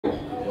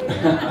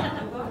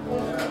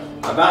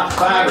About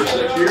 5 or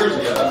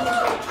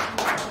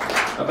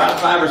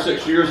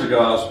 6 years ago,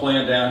 I was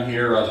playing down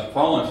here. I was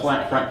following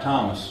Frank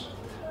Thomas,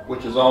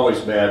 which is always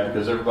bad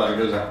because everybody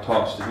goes out and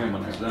talks to him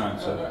when he's done.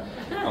 So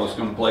I was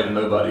going to play to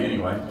nobody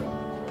anyway.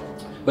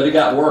 But it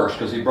got worse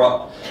because he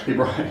brought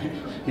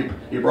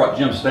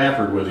Jim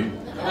Stafford with him.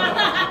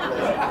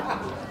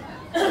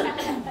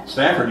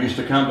 Stafford used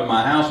to come to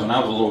my house when I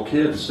was a little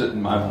kid and sit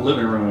in my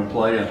living room and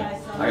play, and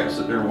I got to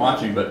sit there and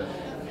watch him. But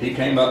he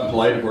came up and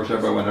played. Of course,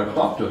 everybody went over to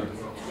talk to him.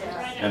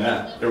 And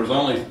there was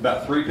only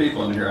about 3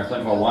 people in here. I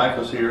think my wife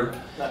was here,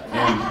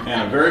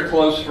 and a very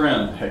close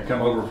friend had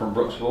come over from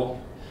Brooksville,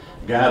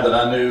 a guy that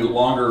I knew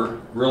longer,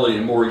 really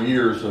more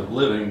years of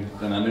living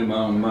than I knew my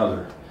own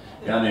mother,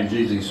 a guy named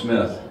Jeezy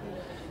Smith.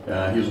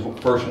 He was the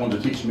first one to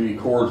teach me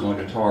chords on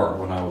the guitar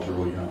when I was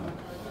really young.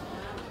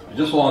 I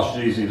just lost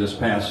Jeezy this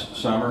past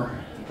summer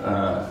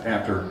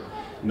after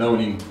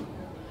knowing him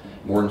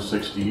more than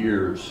 60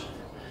 years.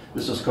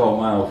 This is called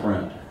My Old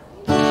Friend.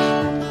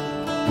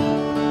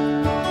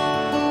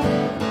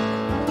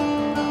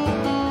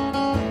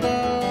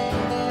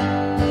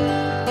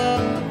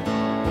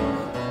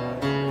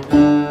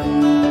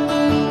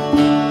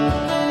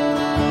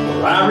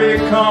 I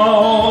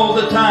recall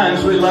the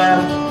times we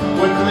laughed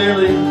when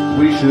clearly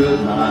we should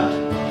not.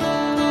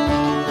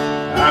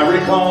 I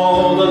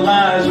recall the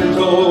lies we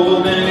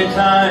told any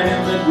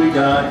time that we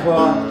got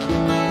caught.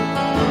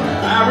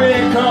 I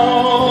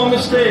recall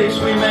mistakes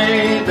we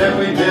made that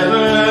we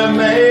never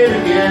made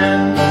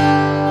again.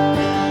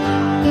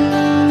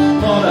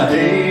 Lord, I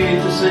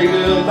hate to say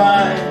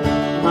goodbye,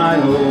 my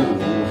old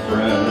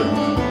friend.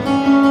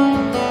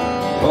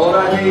 Lord,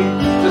 I hate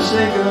to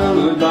say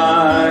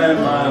goodbye,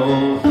 my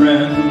old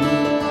friend.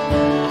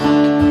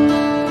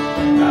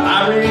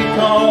 I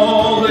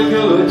recall the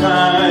good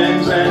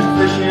times and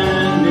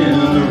fishing in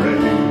the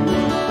rain.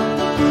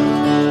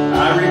 I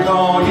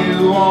recall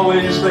you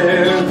always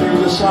there through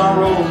the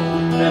sorrow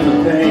and the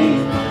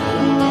pain.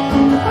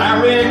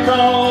 I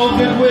recall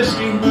good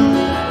whiskey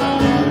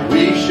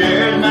we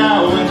shared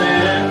now and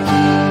then.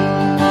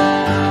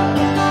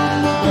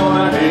 Oh,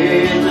 I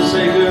hate to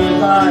say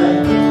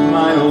goodbye,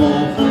 my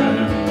old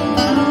friend.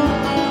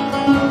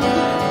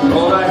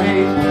 Lord, I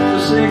hate to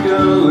say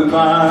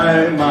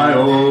goodbye, my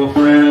old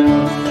friend.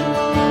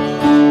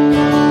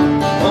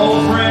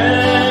 Old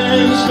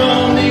friends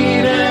don't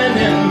need an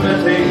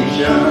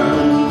invitation.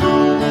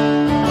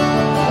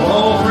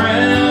 Old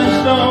friends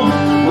don't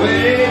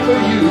wait for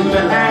you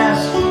to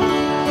ask.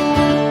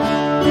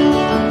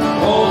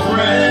 Old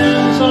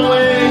friends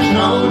always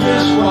know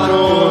just what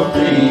you're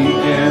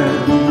thinking.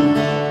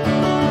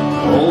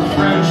 Old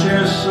friends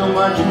share so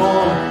much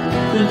more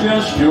than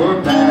just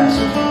your past.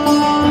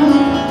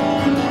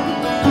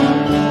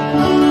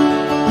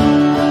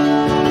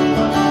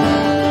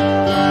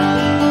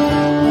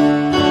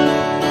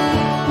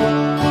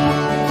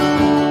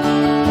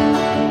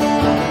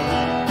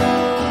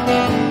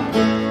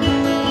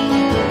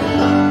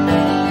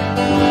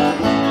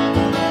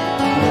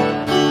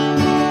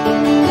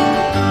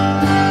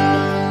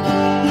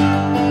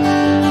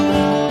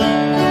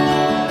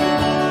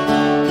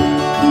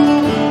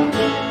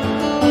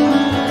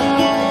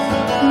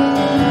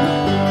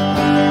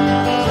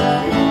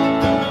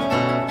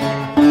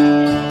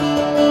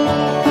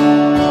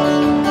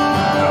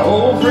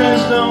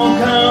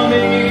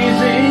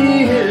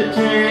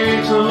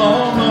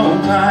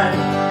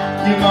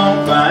 You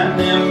won't find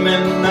them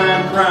in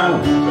that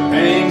crowd that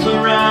hangs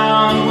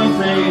around when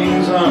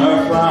things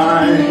are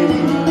fine.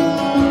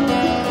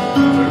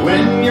 But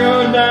when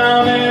you're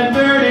down and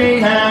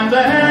dirty and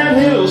that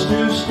hill's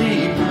too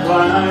steep to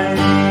climb,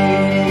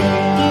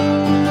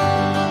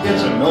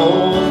 it's an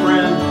old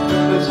friend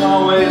that's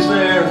always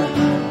there,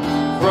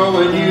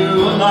 throwing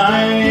you a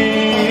line.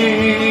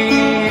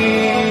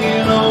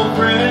 Old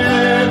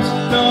friends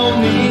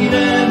don't need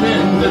an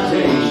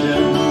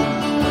invitation.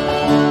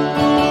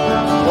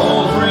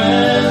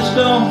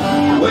 Don't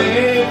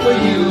wait for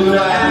you to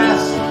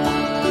ask.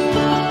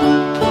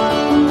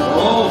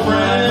 Old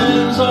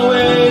friends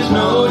always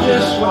know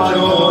just what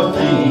you're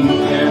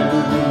thinking.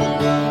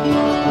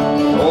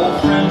 Old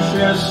friends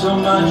share so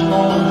much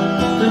more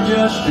than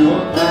just your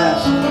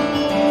past.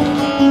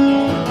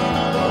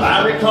 Well,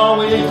 I recall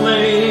we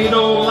played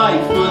old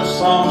Lightfoot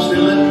songs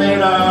till it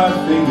made our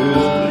fingers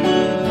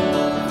bleed.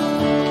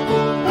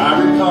 I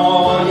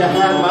recall you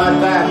had my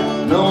back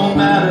no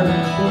matter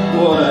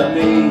what I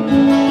need.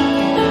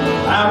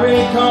 I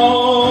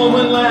recall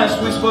when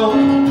last we spoke,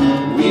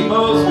 we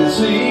both could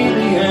see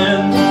the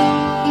end.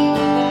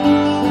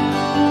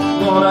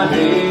 Lord, I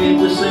hate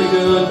to say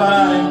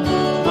goodbye,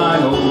 my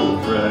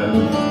old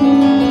friend.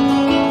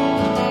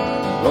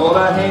 Lord,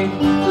 I hate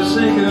to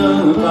say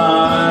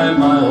goodbye,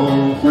 my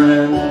old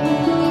friend.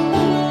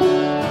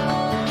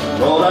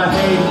 Lord, I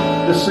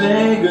hate to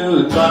say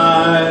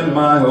goodbye,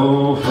 my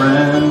old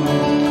friend.